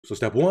So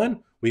step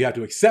one, we have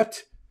to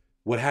accept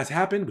what has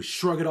happened. We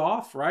shrug it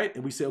off, right?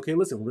 And we say, okay,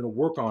 listen, we're going to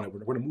work on it. We're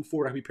going to move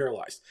forward. I can be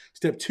paralyzed.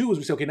 Step two is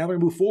we say, okay, now we're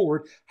going to move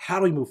forward. How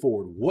do we move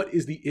forward? What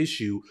is the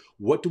issue?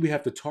 What do we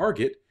have to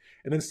target?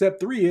 And then step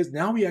three is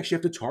now we actually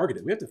have to target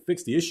it. We have to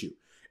fix the issue.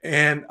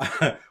 And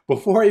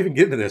before I even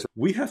get into this,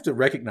 we have to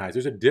recognize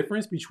there's a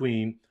difference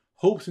between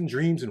hopes and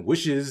dreams and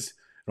wishes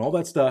and all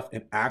that stuff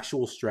and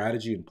actual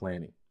strategy and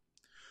planning.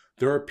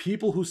 There are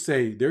people who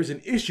say there's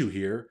an issue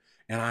here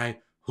and I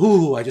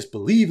just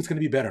believe it's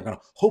going to be better. I'm going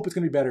to hope it's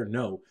going to be better.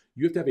 No,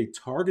 you have to have a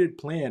targeted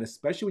plan,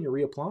 especially when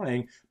you're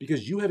reapplying,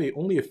 because you have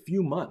only a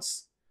few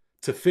months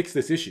to fix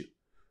this issue.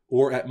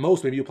 Or at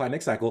most, maybe you apply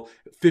next cycle,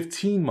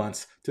 15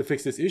 months to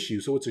fix this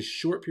issue. So it's a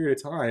short period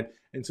of time.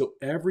 And so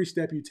every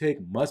step you take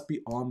must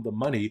be on the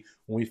money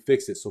when we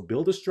fix it. So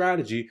build a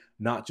strategy,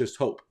 not just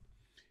hope.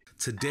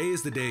 Today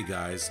is the day,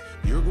 guys.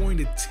 You're going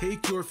to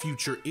take your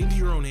future into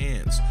your own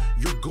hands.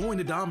 You're going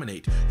to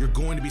dominate. You're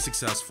going to be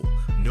successful.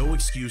 No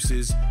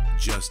excuses,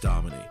 just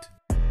dominate.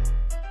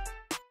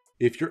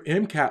 If your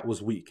MCAT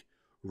was weak,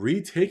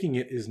 retaking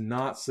it is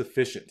not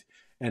sufficient.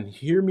 And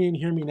hear me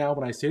now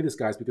when I say this,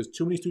 guys, because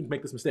too many students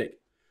make this mistake.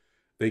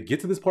 They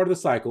get to this part of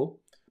the cycle.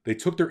 They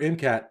took their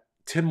MCAT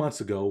 10 months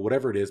ago,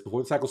 whatever it is,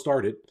 before the cycle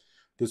started.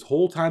 This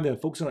whole time they've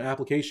been focusing on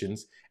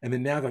applications, and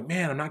then now they're like,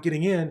 man, I'm not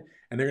getting in,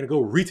 and they're going to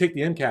go retake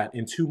the MCAT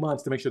in 2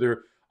 months to make sure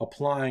they're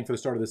applying for the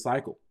start of the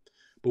cycle.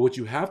 But what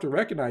you have to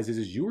recognize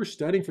is you were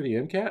studying for the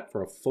MCAT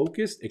for a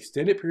focused,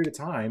 extended period of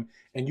time,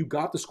 and you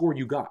got the score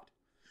you got.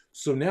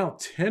 So now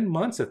 10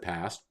 months have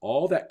passed,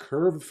 all that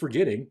curve of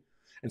forgetting,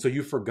 and so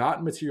you've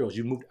forgotten materials.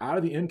 You moved out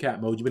of the MCAT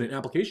mode, you've been in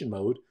application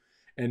mode,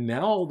 and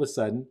now all of a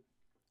sudden,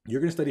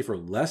 you're going to study for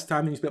less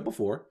time than you spent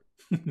before,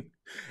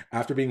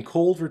 after being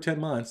cold for 10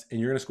 months, and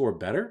you're going to score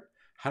better?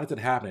 How does that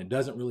happen? It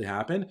doesn't really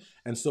happen.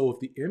 And so if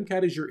the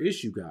MCAT is your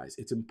issue, guys,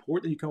 it's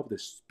important that you come up with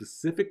a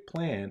specific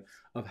plan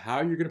of how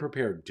you're going to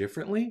prepare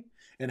differently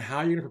and how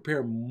you're going to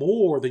prepare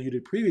more than you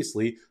did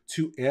previously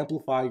to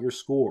amplify your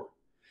score.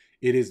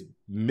 It is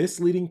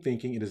misleading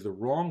thinking. It is the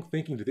wrong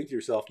thinking to think to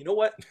yourself, you know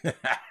what?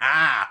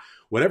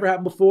 Whatever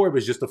happened before, it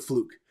was just a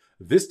fluke.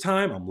 This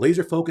time, I'm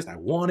laser focused. I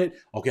want it.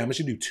 Okay, I'm just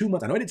gonna do 2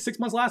 months. I know I did 6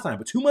 months last time,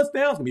 but 2 months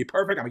now, it's gonna be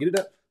perfect. I'm gonna get it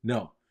done.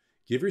 No.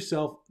 Give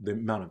yourself the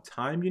amount of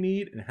time you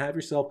need and have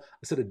yourself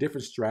a set of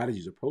different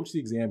strategies. Approach the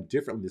exam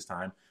differently this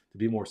time to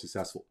be more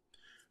successful.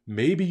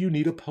 Maybe you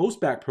need a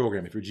postbac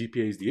program if your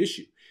GPA is the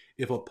issue.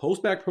 If a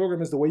postbac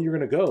program is the way you're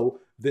gonna go,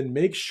 then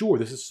make sure,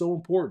 this is so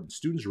important,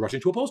 students rush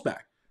into a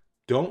postbac.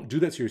 Don't do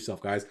that to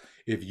yourself, guys.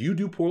 If you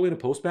do poorly in a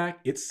postbac,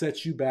 it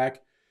sets you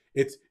back.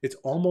 It's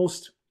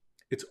almost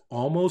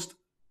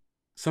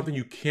something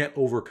you can't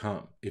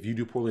overcome if you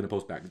do poorly in a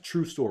postbac. The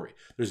true story.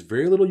 There's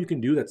very little you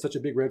can do that's such a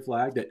big red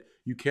flag that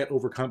you can't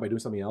overcome by doing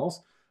something else.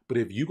 But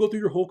if you go through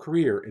your whole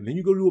career and then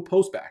you go to a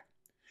postbac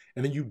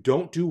and then you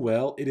don't do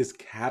well, it is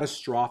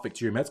catastrophic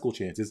to your med school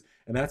chances.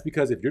 And that's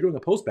because if you're doing a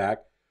postbac,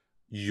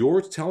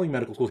 you're telling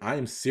medical schools, I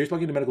am serious about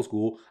getting to medical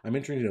school. I'm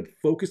entering into a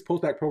focused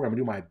postbac program and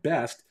do my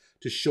best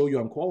to show you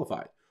I'm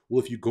qualified.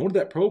 Well, if you go into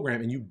that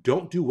program and you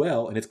don't do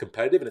well and it's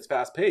competitive and it's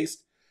fast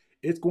paced,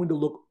 it's going to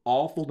look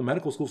awful to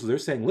medical school. So they're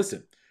saying,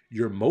 listen,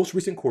 your most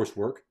recent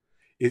coursework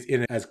is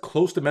in as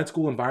close to med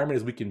school environment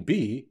as we can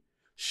be,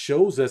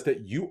 shows us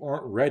that you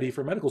aren't ready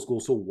for medical school.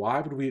 So why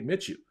would we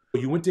admit you?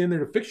 You went in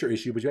there to fix your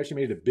issue, but you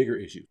actually made it a bigger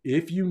issue.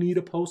 If you need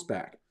a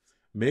postbac,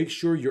 make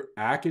sure you're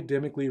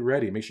academically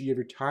ready. Make sure you have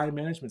your time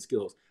management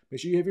skills.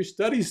 Make sure you have your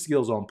study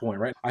skills on point,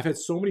 right? I've had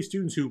so many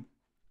students who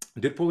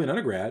did poorly in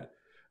undergrad.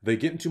 They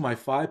get into my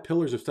 5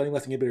 pillars of studying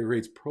less than get better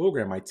grades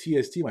program, my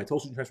TST, my total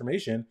student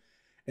transformation,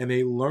 and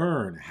they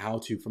learn how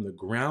to, from the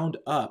ground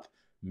up,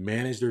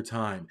 manage their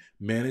time,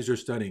 manage their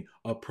studying,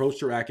 approach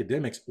their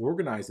academics,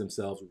 organize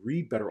themselves,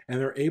 read better,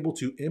 and they're able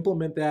to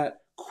implement that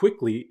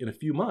quickly in a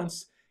few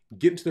months,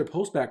 get into their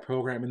postbac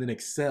program, and then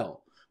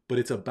excel. But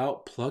it's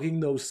about plugging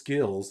those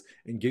skills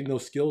and getting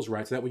those skills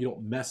right so that way you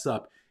don't mess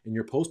up in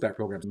your postbac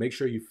programs. Make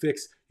sure you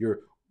fix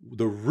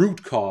the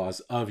root cause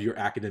of your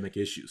academic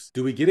issues.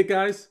 Do we get it,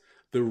 guys?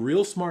 The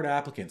real smart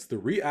applicants, the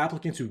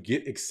reapplicants who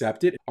get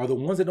accepted, are the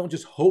ones that don't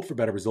just hope for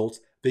better results,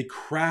 they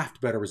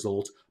craft better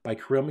results by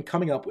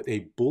coming up with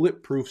a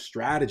bulletproof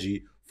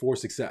strategy for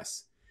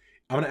success.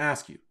 I'm gonna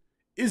ask you,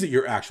 is it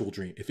your actual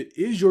dream? If it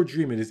is your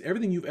dream, it is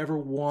everything you've ever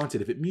wanted,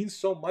 if it means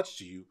so much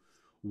to you,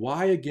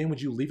 why again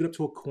would you leave it up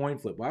to a coin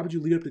flip? Why would you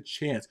leave it up to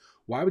chance?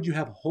 Why would you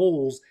have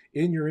holes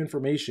in your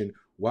information?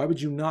 Why would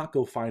you not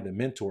go find a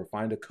mentor,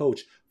 find a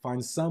coach,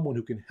 find someone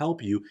who can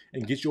help you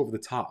and get you over the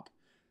top?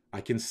 I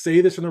can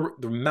say this from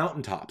the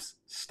mountaintops.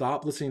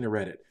 Stop listening to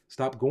Reddit.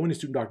 Stop going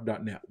to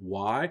studentdoctor.net.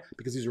 Why?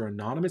 Because these are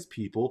anonymous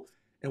people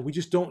and we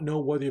just don't know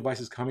where the advice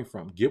is coming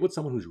from. Get with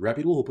someone who's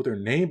reputable, who'll put their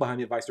name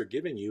behind the advice they're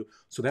giving you,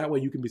 so that way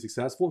you can be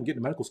successful and get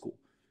into medical school.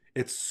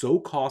 It's so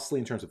costly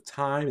in terms of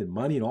time and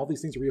money and all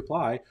these things to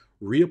reapply.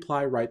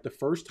 Reapply right the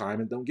first time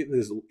and don't get into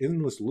this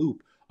endless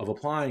loop of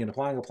applying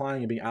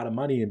and being out of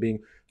money and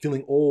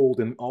feeling old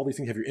and all these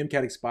things. Have your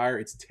MCAT expire.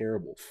 It's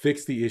terrible.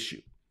 Fix the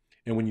issue.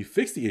 And when you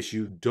fix the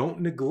issue,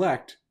 don't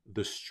neglect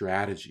the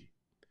strategy.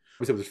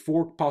 We said there's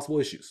 4 possible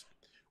issues.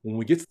 When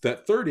we get to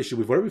that third issue,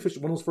 we've already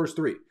finished one of those first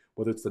three,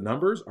 whether it's the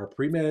numbers, our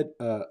pre-med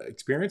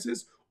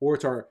experiences, or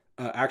it's our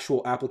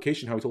actual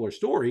application, how we told our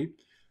story.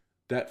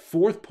 That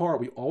fourth part,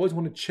 we always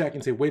want to check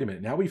and say, wait a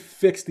minute, now we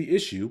fixed the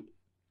issue,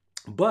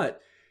 but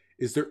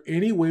is there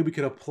any way we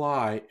could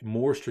apply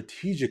more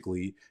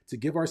strategically to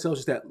give ourselves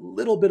just that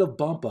little bit of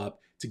bump up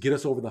to get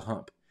us over the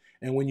hump?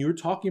 And when you're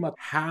talking about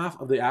half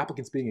of the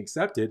applicants being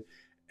accepted,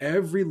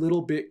 every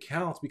little bit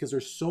counts because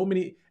there's so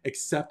many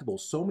acceptable,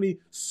 so many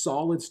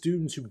solid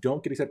students who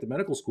don't get accepted to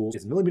medical schools.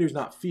 It's millimeters,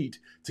 not feet,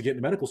 to get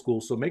into medical school.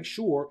 So make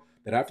sure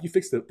that after you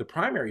fix the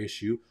primary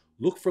issue,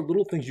 look for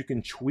little things you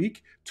can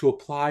tweak to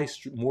apply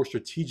more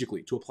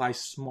strategically, to apply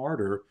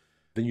smarter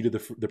than you did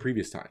the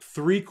previous time.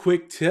 3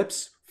 quick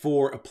tips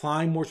for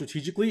applying more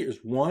strategically is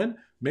 1,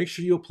 make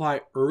sure you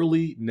apply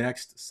early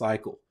next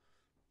cycle.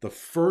 The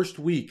first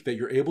week that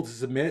you're able to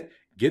submit,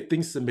 get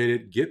things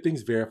submitted, get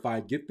things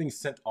verified, get things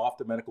sent off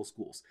to medical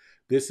schools.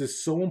 This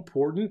is so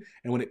important.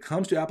 And when it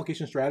comes to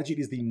application strategy, it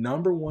is the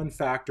 #1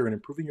 factor in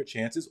improving your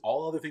chances,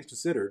 all other things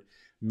considered.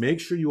 Make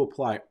sure you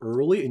apply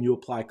early and you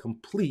apply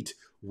complete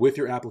with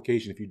your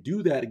application. If you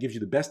do that, it gives you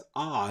the best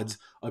odds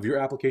of your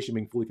application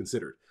being fully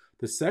considered.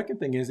 The second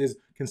thing is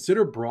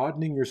consider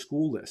broadening your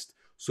school list.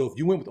 So if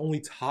you went with only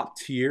top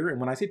tier, and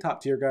when I say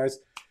top tier, guys,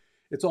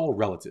 it's all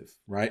relative,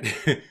 right?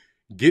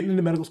 Getting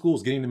into medical school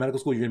is getting into medical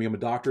school. You're gonna become a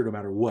doctor no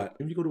matter what.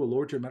 If you go to a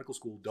lower tier medical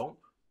school, don't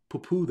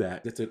poo-poo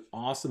that. That's an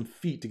awesome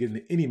feat to get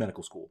into any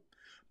medical school.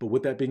 But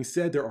with that being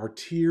said, there are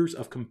tiers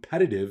of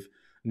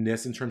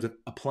competitiveness in terms of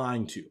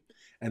applying to.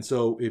 And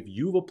so if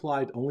you've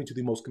applied only to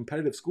the most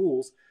competitive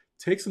schools,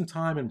 take some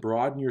time and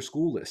broaden your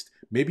school list.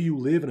 Maybe you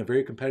live in a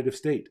very competitive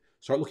state.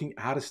 Start looking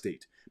out of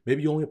state.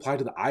 Maybe you only apply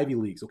to the Ivy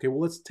Leagues. Okay, well,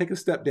 let's take a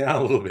step down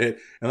a little bit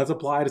and let's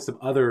apply to some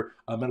other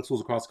medical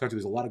schools across the country.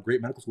 There's a lot of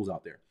great medical schools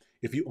out there.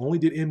 If you only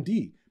did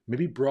MD,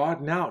 maybe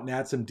broaden out and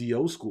add some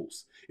DO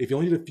schools. If you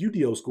only did a few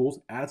DO schools,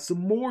 add some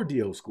more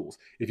DO schools.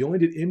 If you only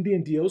did MD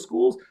and DO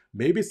schools,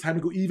 maybe it's time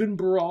to go even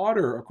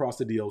broader across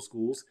the DO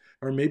schools,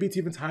 or maybe it's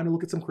even time to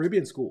look at some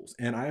Caribbean schools.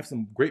 And I have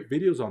some great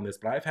videos on this,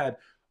 but I've had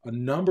a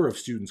number of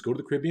students go to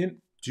the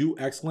Caribbean, do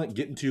excellent,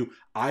 get into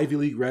Ivy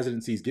League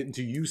residencies, get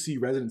into UC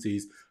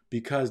residencies,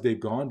 because they've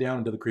gone down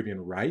into the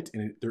Caribbean right,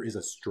 and there is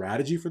a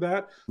strategy for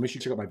that. Make sure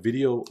you check out my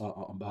video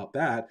about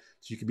that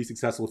so you can be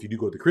successful if you do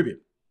go to the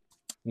Caribbean.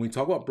 When we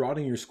talk about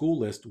broadening your school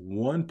list,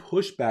 one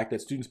pushback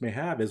that students may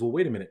have is, well,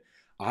 wait a minute,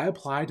 I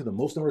applied to the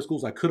most number of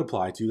schools I could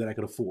apply to that I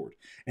could afford.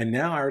 And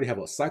now I already have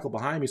a cycle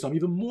behind me, so I'm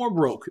even more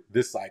broke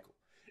this cycle.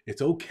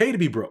 It's okay to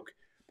be broke.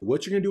 But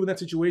what you're gonna do in that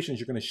situation is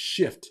you're gonna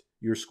shift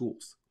your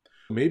schools.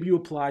 Maybe you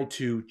applied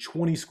to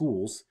 20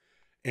 schools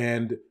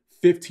and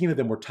 15 of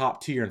them were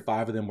top tier and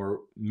 5 of them were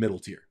middle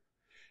tier.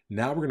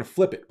 Now we're gonna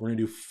flip it. We're gonna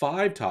do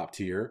 5 top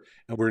tier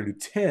and we're gonna do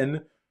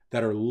 10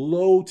 that are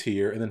low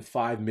tier and then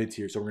 5 mid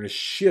tier. So we're gonna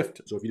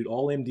shift. So if you did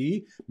all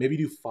MD, maybe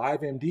you do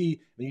 5 MD,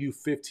 then you do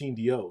 15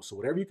 DO. So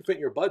whatever you can fit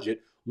in your budget,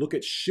 look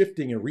at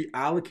shifting and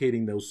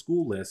reallocating those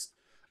school lists.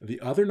 The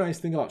other nice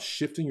thing about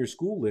shifting your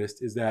school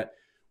list is that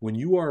when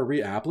you are a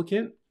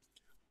reapplicant,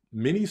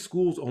 many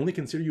schools only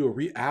consider you a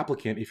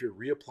reapplicant if you're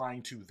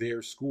reapplying to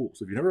their school.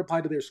 So if you've never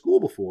applied to their school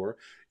before,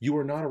 you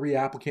are not a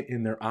reapplicant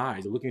in their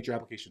eyes. They're looking at your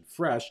application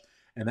fresh,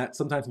 and that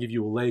sometimes can give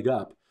you a leg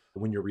up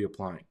when you're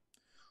reapplying.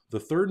 The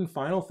third and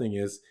final thing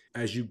is,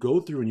 as you go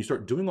through and you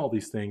start doing all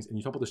these things and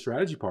you talk about the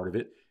strategy part of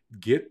it,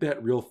 get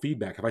that real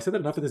feedback. Have I said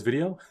that enough in this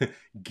video?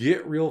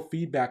 Get real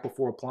feedback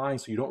before applying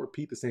so you don't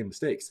repeat the same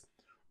mistakes.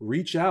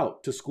 Reach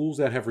out to schools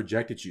that have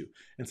rejected you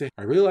and say,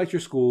 I really like your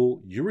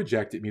school. You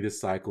rejected me this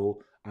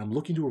cycle. I'm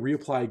looking to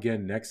reapply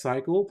again next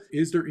cycle.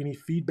 Is there any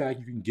feedback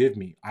you can give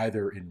me,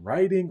 either in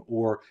writing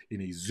or in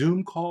a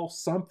Zoom call,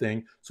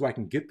 something, so I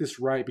can get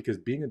this right? Because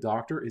being a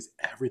doctor is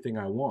everything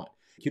I want.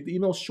 Keep the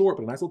email short,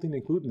 but a nice little thing to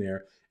include in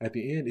there at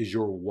the end is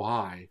your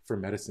why for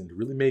medicine, to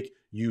really make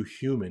you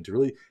human, to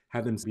really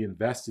have them be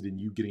invested in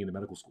you getting into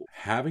medical school.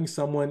 Having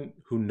someone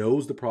who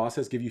knows the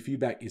process give you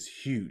feedback is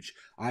huge.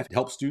 I've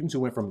helped students who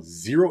went from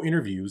 0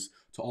 interviews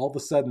to all of a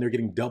sudden they're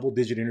getting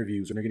double-digit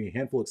interviews and they're getting a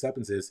handful of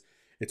acceptances.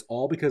 It's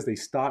all because they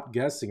stopped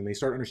guessing and they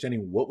started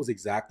understanding what was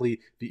exactly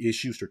the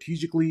issue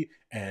strategically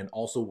and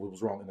also what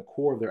was wrong in the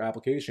core of their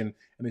application,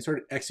 and they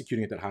started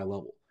executing at that high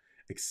level.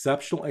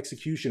 Exceptional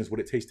execution is what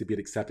it takes to get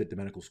accepted to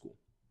medical school.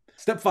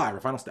 Step 5,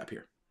 our final step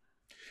here,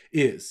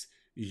 is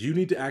you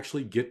need to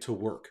actually get to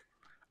work.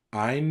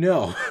 I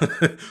know,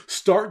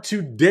 start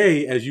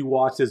today as you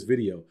watch this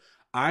video.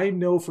 I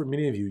know for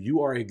many of you,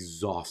 you are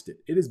exhausted.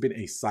 It has been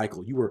a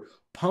cycle. You were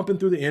pumping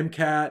through the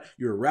MCAT,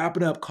 you were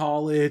wrapping up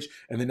college,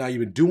 and then now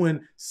you've been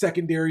doing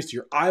secondaries so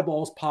your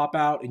eyeballs pop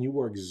out and you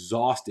were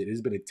exhausted. It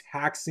has been a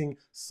taxing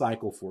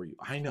cycle for you.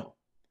 I know.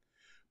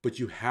 But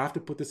you have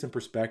to put this in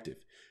perspective.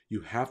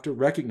 You have to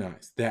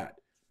recognize that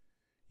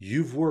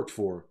you've worked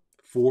for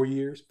 4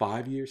 years,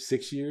 5 years,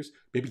 6 years,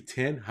 maybe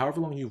 10, however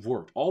long you've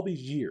worked, all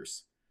these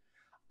years.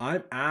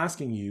 I'm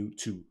asking you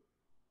to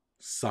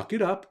suck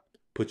it up,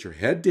 put your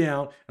head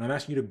down, and I'm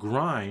asking you to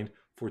grind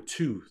for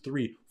 2,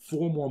 3,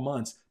 4 more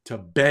months to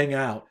bang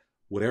out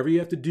whatever you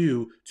have to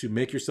do to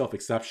make yourself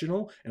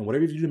exceptional and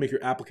whatever you have to do to make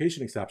your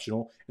application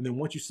exceptional. And then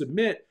once you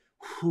submit,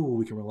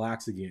 we can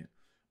relax again.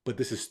 But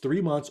this is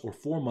 3 months or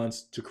 4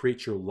 months to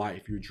create your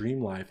life, your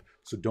dream life.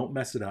 So don't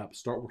mess it up.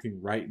 Start working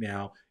right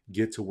now.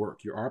 Get to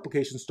work. Your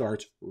application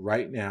starts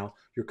right now.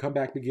 Your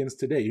comeback begins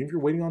today. Even if you're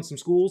waiting on some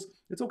schools,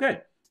 it's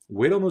okay.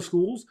 Wait on those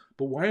schools,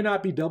 but why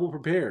not be double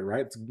prepared,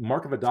 right? It's the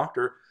mark of a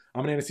doctor.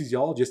 I'm an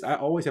anesthesiologist. I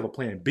always have a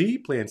plan B,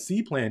 plan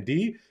C, plan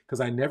D, because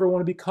I never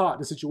want to be caught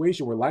in a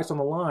situation where life's on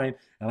the line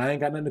and I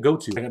ain't got nothing to go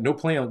to. I got no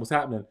plan. What's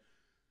happening?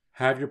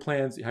 Have your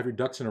plans, have your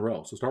ducks in a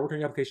row. So start working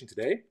on your application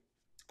today.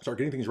 Start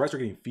getting things right,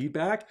 start getting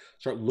feedback,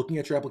 start looking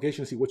at your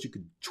application to see what you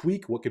could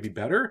tweak, what could be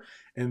better,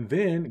 and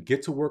then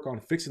get to work on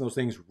fixing those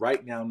things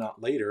right now,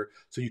 not later,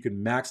 so you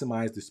can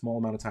maximize the small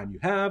amount of time you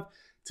have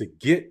to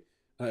get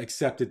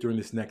accepted during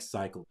this next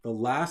cycle. The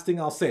last thing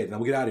I'll say, then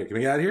we'll get out of here. Can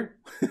we get out of here?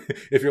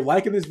 If you're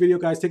liking this video,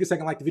 guys, take a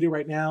second, like the video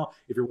right now.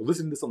 If you're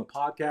listening to this on the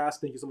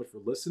podcast, thank you so much for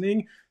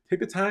listening. Take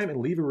the time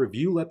and leave a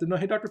review. Let them know,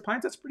 hey, Dr.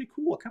 Pines, that's pretty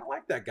cool. I kind of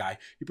like that guy.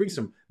 He brings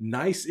some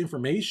nice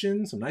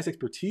information, some nice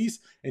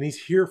expertise, and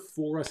he's here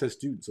for us as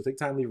students. So take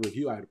time, leave a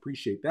review. I'd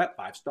appreciate that.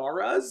 5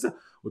 stars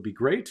would be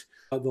great.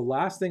 The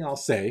last thing I'll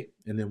say,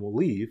 and then we'll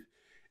leave,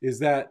 is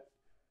that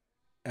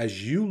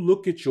as you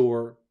look at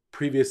your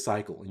previous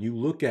cycle and you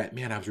look at,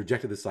 man, I was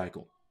rejected this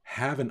cycle,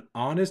 have an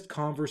honest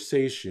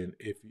conversation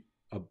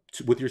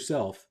with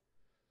yourself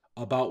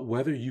about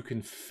whether you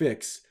can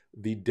fix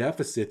the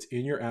deficits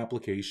in your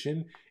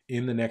application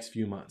in the next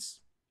few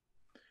months.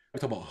 I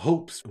talk about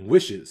hopes and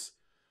wishes,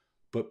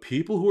 but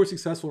people who are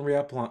successful in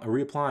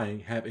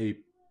reapplying have a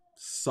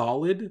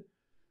solid,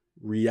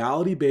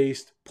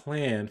 reality-based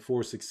plan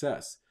for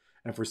success.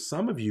 And for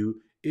some of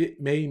you,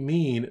 it may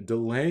mean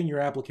delaying your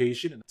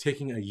application and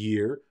taking a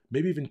year,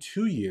 maybe even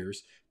 2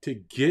 years, to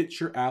get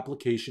your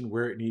application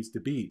where it needs to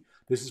be.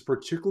 This is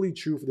particularly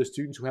true for the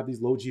students who have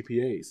these low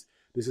GPAs.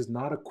 This is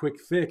not a quick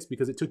fix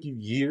because it took you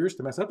years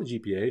to mess up the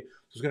GPA. So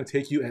it's going to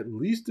take you at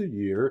least a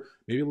year,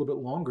 maybe a little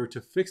bit longer, to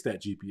fix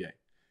that GPA.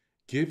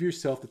 Give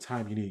yourself the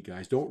time you need,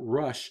 guys. Don't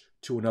rush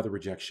to another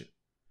rejection.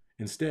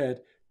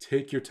 Instead,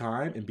 take your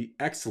time and be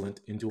excellent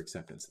into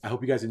acceptance. I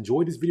hope you guys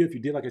enjoyed this video. If you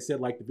did, like I said,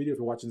 like the video. If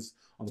you're watching this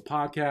on the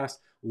podcast,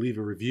 leave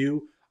a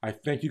review. I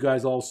thank you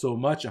guys all so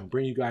much. I'm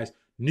bringing you guys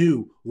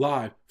new,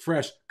 live,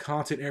 fresh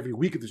content every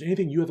week. If there's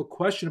anything you have a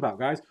question about,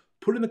 guys,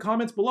 put it in the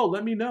comments below.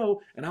 Let me know,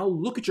 and I'll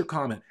look at your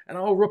comment, and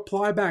I'll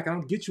reply back, and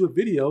I'll get you a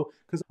video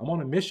because I'm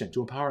on a mission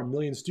to empower 1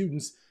 million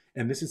students,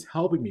 and this is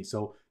helping me.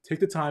 So take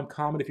the time,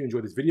 comment if you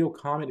enjoyed this video,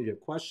 comment if you have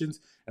questions,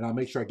 and I'll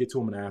make sure I get to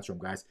them and answer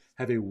them, guys.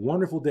 Have a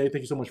wonderful day.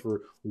 Thank you so much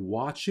for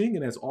watching,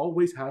 and as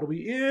always, how do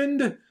we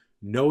end?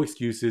 No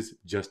excuses,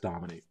 just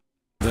dominate.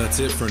 That's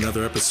it for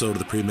another episode of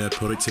the Premed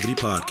Productivity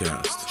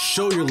Podcast.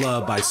 Show your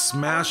love by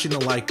smashing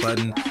the like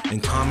button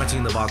and commenting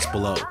in the box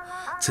below.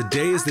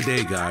 Today is the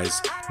day,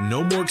 guys.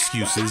 No more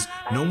excuses,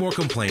 no more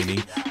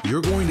complaining.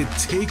 You're going to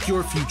take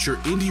your future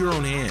into your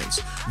own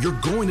hands. You're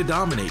going to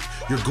dominate.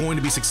 You're going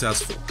to be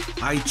successful.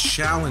 I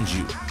challenge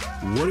you.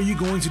 What are you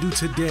going to do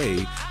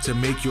today to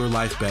make your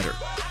life better?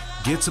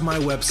 Get to my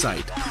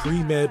website,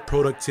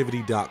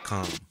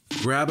 premedproductivity.com.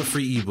 Grab a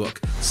free ebook,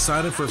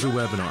 sign up for a free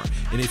webinar,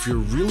 and if you're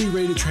really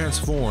ready to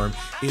transform,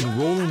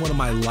 enroll in one of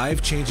my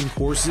life-changing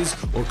courses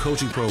or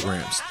coaching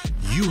programs.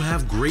 You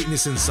have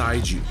greatness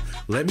inside you.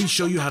 Let me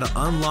show you how to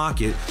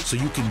unlock it so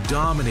you can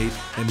dominate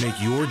and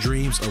make your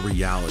dreams a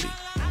reality.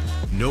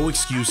 No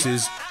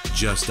excuses,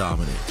 just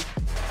dominate.